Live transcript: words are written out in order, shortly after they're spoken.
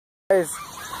Guys,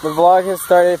 the vlog has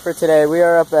started for today. We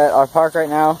are up at our park right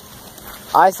now.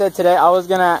 I said today I was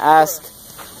gonna ask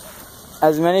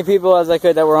as many people as I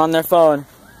could that were on their phone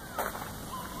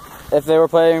if they were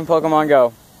playing Pokemon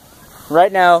Go.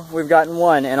 Right now, we've gotten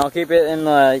one, and I'll keep it in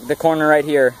the corner right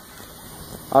here.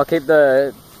 I'll keep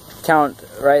the count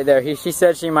right there. She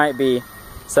said she might be,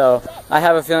 so I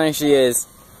have a feeling she is.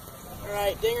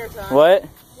 Alright, dinger time. What?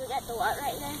 You got the what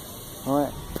right there?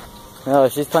 What? No,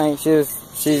 she's playing. She was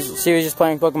just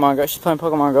playing Pokemon Go. She's playing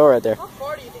Pokemon Go right there. How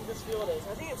far do you think this field is?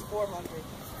 I think it's 400.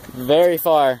 Very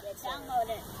far. Download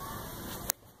it.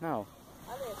 No.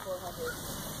 I think it's 400.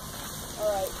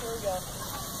 Alright, here we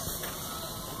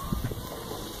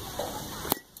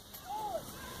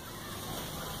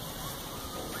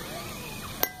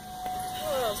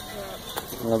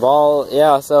go. The ball,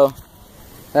 yeah, so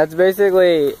that's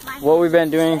basically what we've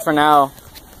been doing for now.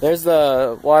 There's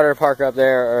the water park up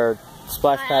there, or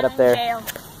splash pad up there.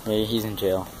 Yeah, he's in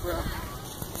jail.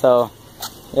 So,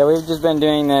 yeah, we've just been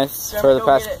doing this for the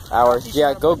past hours.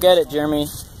 Yeah, go get it, Jeremy.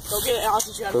 Go get it, I'll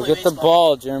teach you how to Go play get the baseball.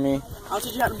 ball, Jeremy. I'll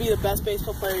teach you how to be the best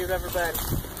baseball player you've ever been.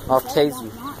 I'll tase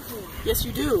you. Yes,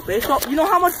 you do. Baseball. You know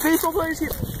how much baseball players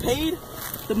get paid?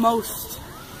 The most.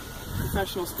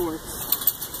 Professional sports.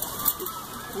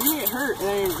 You get hurt, and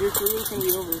then your career's gonna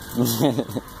be over.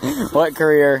 What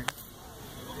career?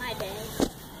 My dad.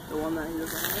 The one that he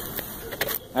doesn't have.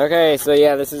 Okay, so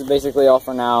yeah, this is basically all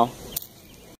for now.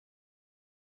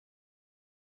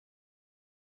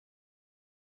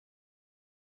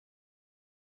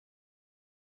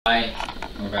 Hi,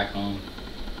 we're back home.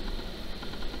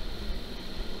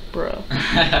 Bro.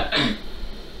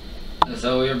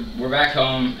 So we're back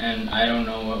home, and I don't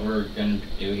know what we're gonna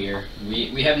do here.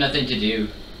 We have nothing to do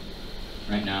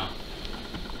right now.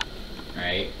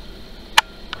 Right?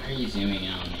 Why are you zooming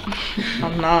in on me?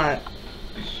 I'm not.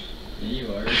 Yeah,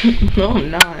 you are. No, I'm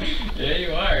not. Yeah,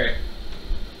 you are.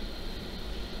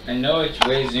 I know which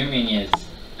way zooming is.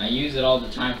 I use it all the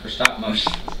time for stop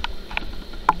motion.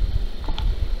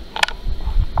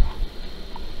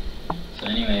 So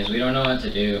anyways, we don't know what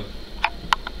to do.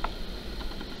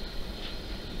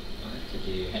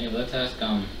 Hey, let's ask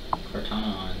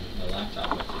Cortana on the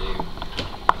laptop what to do.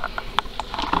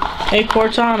 Hey,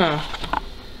 Cortana.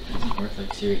 Doesn't work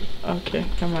like Siri. Okay,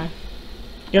 come on.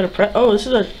 You gotta press. Oh, this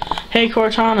is a. Hey,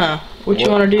 Cortana. What you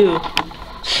wanna do? A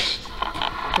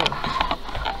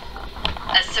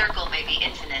circle may be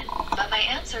infinite, but my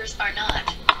answers are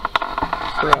not.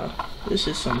 Bruh, this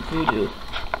is some voodoo.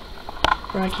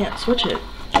 Bruh, I can't switch it.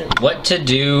 There we go. What to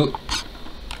do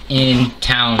in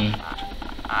town?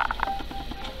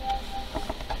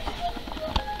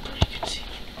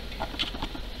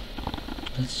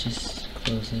 Let's just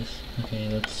close this. Okay,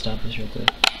 let's stop this real quick.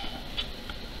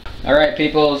 Alright,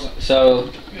 peoples,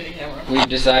 so we've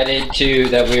decided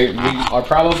that we are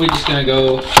probably just gonna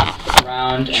go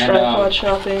around and Tripod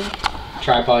shopping.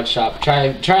 tripod shop. Try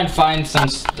and find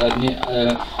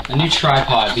a new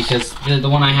tripod, because the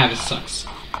one I have sucks,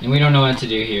 and we don't know what to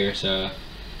do here. So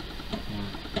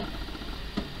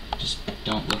just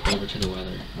don't look over to the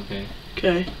weather, okay?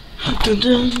 Okay. Dun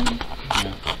dun.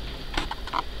 Yeah.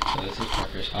 So this is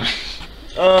Parker's phone.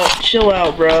 Chill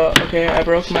out, bro. Okay, I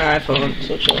broke my iPhone,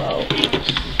 so chill out.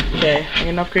 Okay, I'm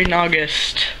gonna upgrade in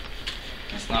August.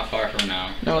 It's not far from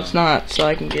now. No, it's not, so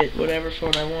I can get whatever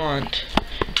phone I want.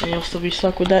 And you'll still be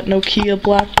stuck with that Nokia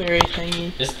BlackBerry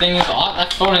thingy. This thing is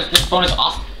awesome. This phone is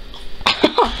awesome.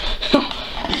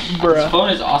 Bruh. This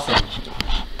phone is awesome.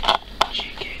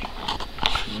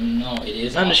 No, it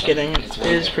is. I'm just kidding. It's It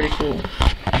is pretty cool.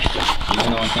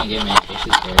 Even though I can't get my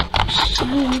cases for it.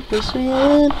 This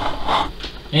one.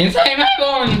 Inside my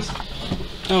bones!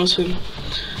 That was him.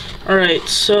 Alright,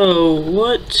 so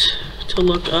what to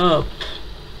look up?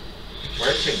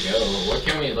 Where to go? What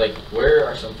can we, like, where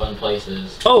are some fun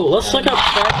places? Oh, let's look up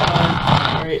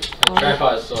tripod. Alright.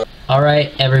 Tripod store.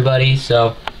 Alright, everybody,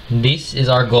 so this is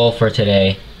our goal for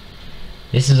today.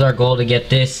 This is our goal to get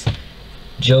this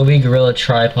Joby Gorilla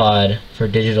tripod for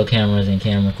digital cameras and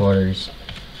cam recorders.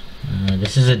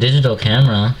 This is a digital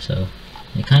camera, so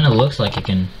it kind of looks like it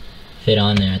can fit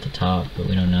on there at the top, but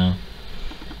we don't know.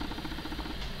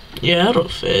 Yeah, it'll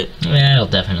fit. Yeah, it'll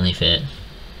definitely fit.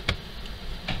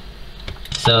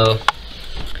 So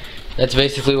that's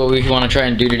basically what we want to try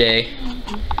and do today.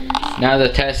 Now the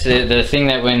test, the thing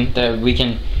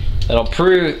that'll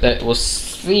prove that we'll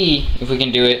see if we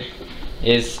can do it,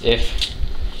 is if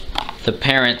the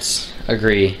parents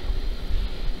agree.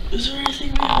 Is there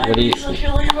anything behind What do you me? I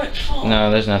feel like I might fall.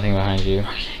 No, there's nothing behind you.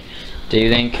 What do you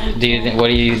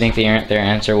think their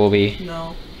answer will be?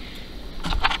 No.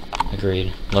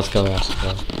 Agreed. Let's go,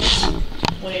 Roscoe.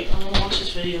 Wait, I'm gonna watch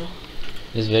this video.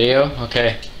 This video?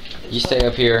 Okay. You stay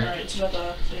up here. Alright, it's about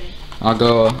the thing. I'll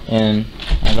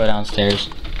go downstairs.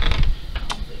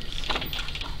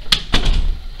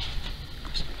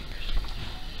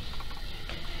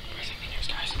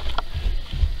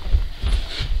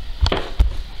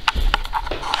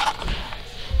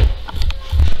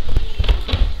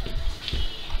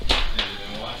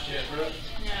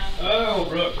 Oh,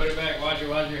 Brooke, put it back. Wash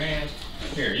your hands.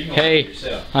 Here, you can Hey, wash it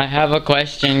yourself. I have a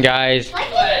question, guys. Why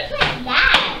did you put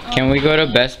that? Can we go to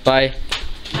Best Buy?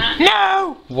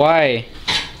 No! Why?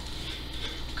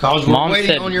 Cause we're Mom waiting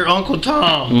said- on your Uncle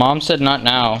Tom. Mom said not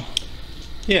now.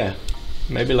 Yeah,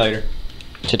 maybe later.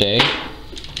 Today?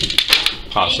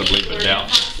 Possibly, but doubt.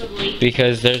 Possibly.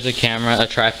 Because there's a camera, a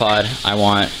tripod I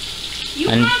want. You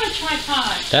And- have a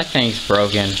tripod. That thing's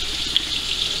broken.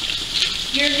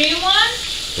 Your new one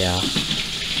Yeah.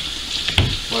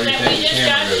 Where that we just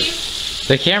got you.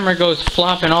 The camera goes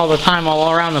flopping all the time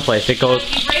all around the place. It How goes.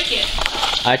 did you break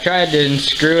it? I tried to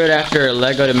unscrew it after a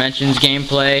Lego Dimensions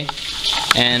gameplay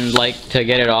and like to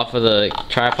get it off of the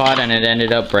tripod and it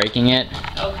ended up breaking it.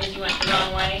 Oh, because you went the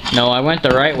wrong way. No, I went the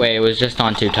right way, it was just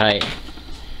on too tight.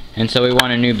 And so we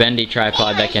want a new bendy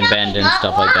tripod that can bend and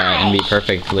stuff like that and be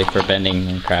perfectly for bending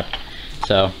and crap.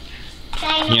 So,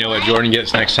 You know what Jordan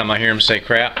gets next time I hear him say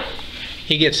crap?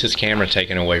 He gets his camera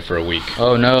taken away for a week.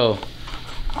 oh no.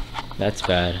 That's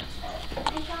bad.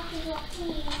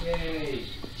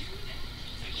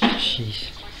 Jeez.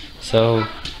 So,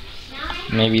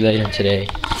 maybe later today.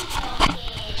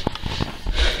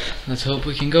 Let's hope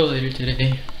we can go later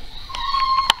today.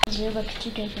 Yearbook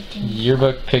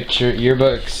picture,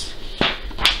 yearbooks.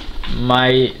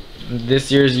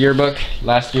 This year's yearbook,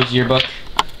 last year's yearbook,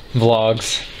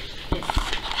 vlogs.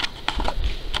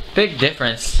 Big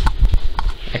difference.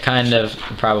 I kind of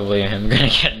probably am gonna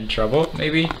get in trouble,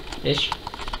 maybe, ish.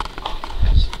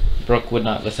 Brooke would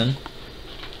not listen.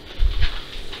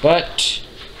 But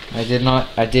I did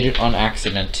it on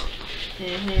accident. Oh,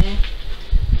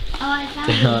 I found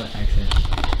Did it on accident.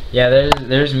 Yeah,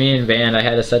 there's me in band. I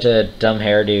had such a dumb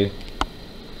hairdo.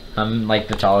 I'm like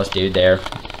the tallest dude there.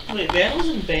 Wait, Van was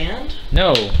in band?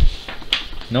 No.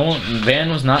 No one, Van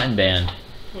was not in band.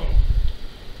 Oh.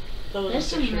 That was There's a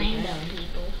some picture of random Van.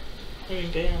 people. I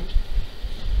mean, band.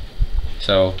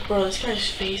 So. Bro, this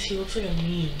guy's face, he looks like a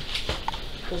meme.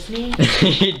 Doesn't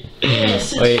he?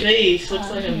 Yes, his Wait, face looks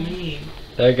like a meme.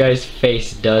 that guy's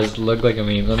face does look like a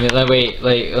meme. Let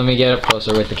me get up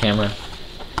closer with the camera.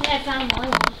 Yeah, I found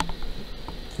one.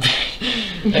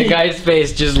 That guy's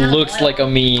face just looks like a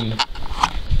meme.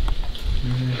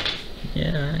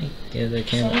 Yeah, the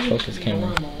camera, focus camera.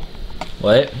 Normal.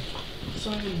 What? It's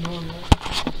not even normal.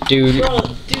 Dude, Bro,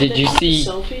 did they you got see?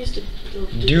 selfies?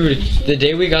 Dude, the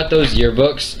day we got those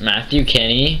yearbooks, Matthew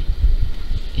Kenny,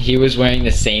 he was wearing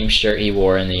the same shirt he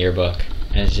wore in the yearbook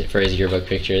as for his yearbook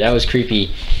picture. That was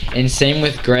creepy. And same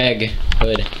with Greg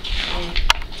Hood.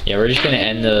 Yeah, we're just gonna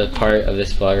end the part of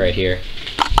this vlog right here.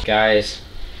 Guys,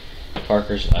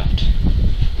 Parker's left.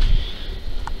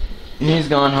 He's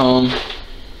gone home.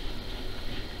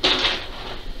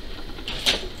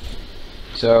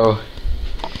 So,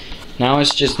 now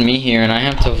it's just me here and I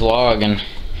have to vlog and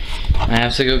I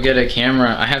have to go get a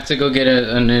camera. I have to go get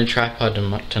a new tripod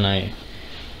tonight.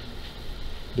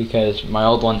 Because my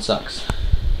old one sucks.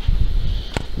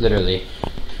 Literally.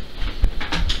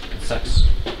 It sucks.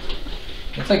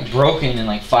 It's like broken in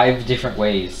like 5 different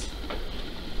ways.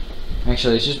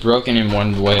 Actually, it's just broken in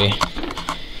one way.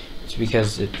 It's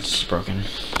because it's broken.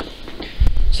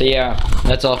 So yeah,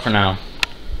 that's all for now.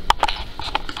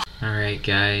 Alright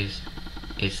guys,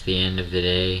 it's the end of the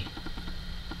day.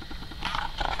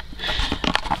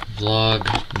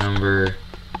 Vlog number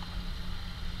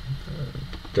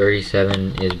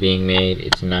 37 is being made.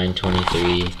 It's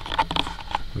 9:23.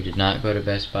 We did not go to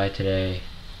Best Buy today.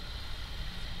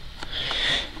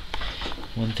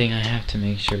 One thing I have to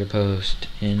make sure to post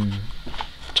in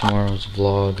tomorrow's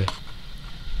vlog,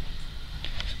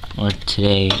 or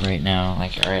today, right now,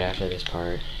 like right after this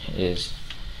part, is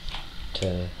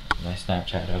to my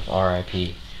Snapchat of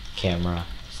RIP camera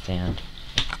stand,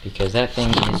 because that thing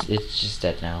it's just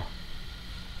dead now.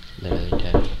 Literally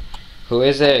dead. Who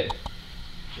is it?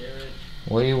 Jared,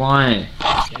 What do you want?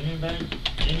 give me back.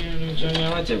 Give me a new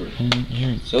lightsaber.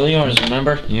 Here. Still yours,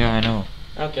 remember? Yeah, I know.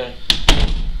 Okay.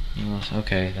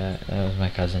 Okay, that was my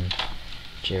cousin,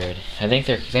 Jared. I think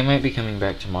they might be coming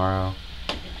back tomorrow.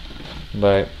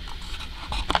 But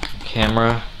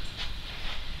camera,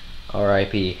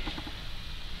 RIP.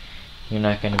 You're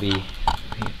not gonna be.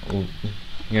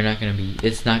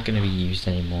 It's not gonna be used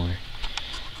anymore.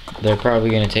 They're probably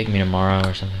gonna take me tomorrow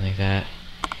or something like that.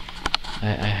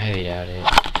 I highly doubt it.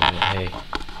 But hey,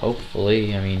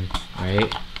 Hopefully, I mean,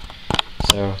 right?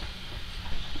 So,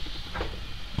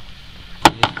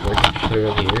 working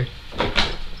clearly here.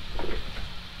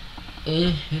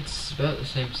 It's about the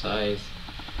same size.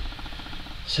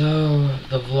 So,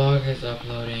 the vlog is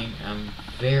uploading. I'm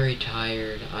very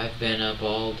tired. I've been up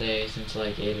all day since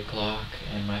like 8 o'clock,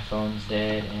 and my phone's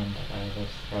dead, and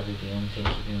that's probably the only thing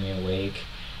keeping me awake.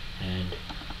 And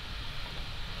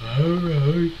I'm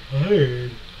really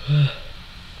tired.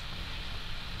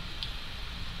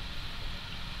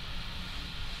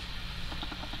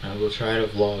 I will try to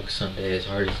vlog Sunday as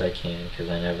hard as I can, because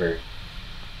I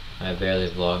barely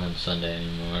vlog on Sunday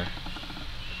anymore.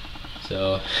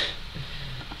 So,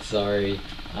 sorry.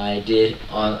 I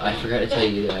forgot to tell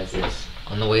you guys this.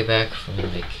 On the way back from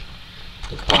like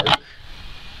the park,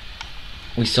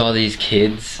 we saw these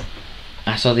kids.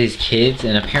 I saw these kids,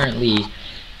 and apparently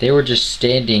they were just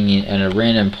standing at a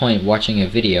random point watching a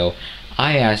video.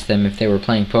 I asked them if they were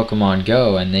playing Pokemon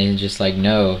Go, and they just like,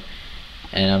 no.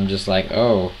 And I'm just like,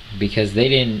 oh, because they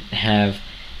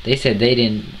said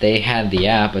they had the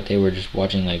app, but they were just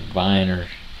watching like Vine or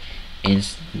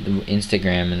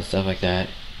Instagram and stuff like that.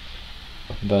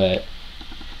 But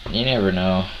you never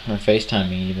know, or FaceTime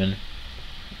me even.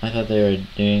 I thought they were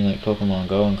doing like Pokemon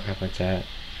Go and crap like that.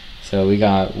 So we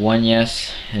got 1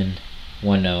 yes and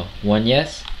 1 no. 1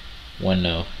 yes, 1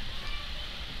 no.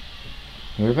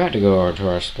 We're about to go over to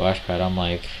our splash pad. I'm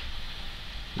like,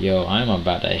 yo, I'm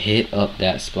about to hit up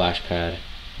that splash pad,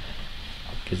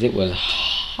 because it was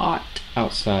hot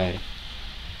outside.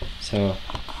 So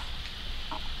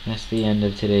that's the end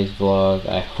of today's vlog.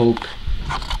 I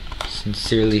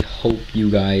sincerely hope you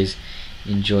guys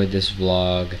enjoyed this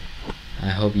vlog. I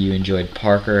hope you enjoyed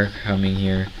Parker coming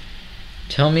here.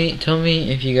 Tell me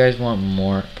if you guys want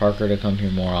Parker to come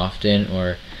here more often,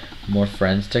 or more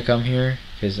friends to come here,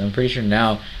 because I'm pretty sure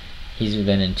now he's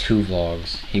been in 2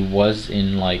 vlogs. He was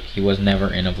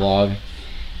never in a vlog.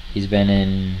 He's been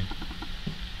in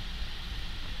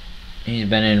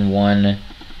 1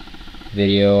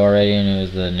 video already, and it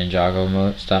was the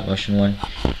Ninjago stop motion one.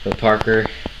 But Parker,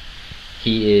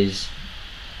 he is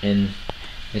in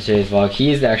today's vlog.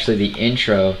 He is actually the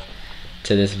intro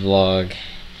to this vlog,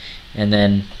 and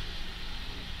I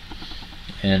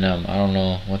don't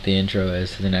know what the intro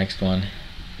is to the next one,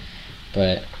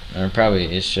 but it's probably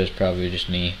just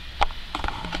me.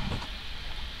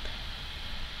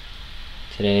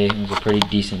 Today was a pretty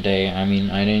decent day. I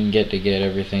mean, I didn't get to get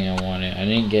everything I wanted. I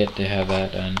didn't get to have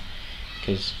that done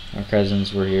because our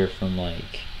cousins were here from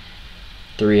like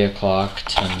 3 o'clock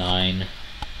to 9,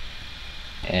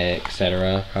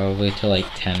 etc. Probably till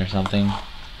like 10 or something.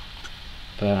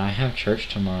 But I have church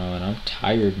tomorrow, and I'm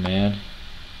tired, man.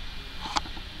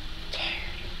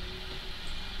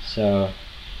 So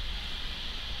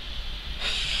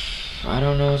I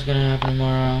don't know what's gonna happen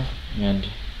tomorrow, and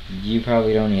you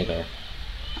probably don't either.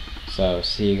 So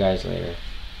see you guys later.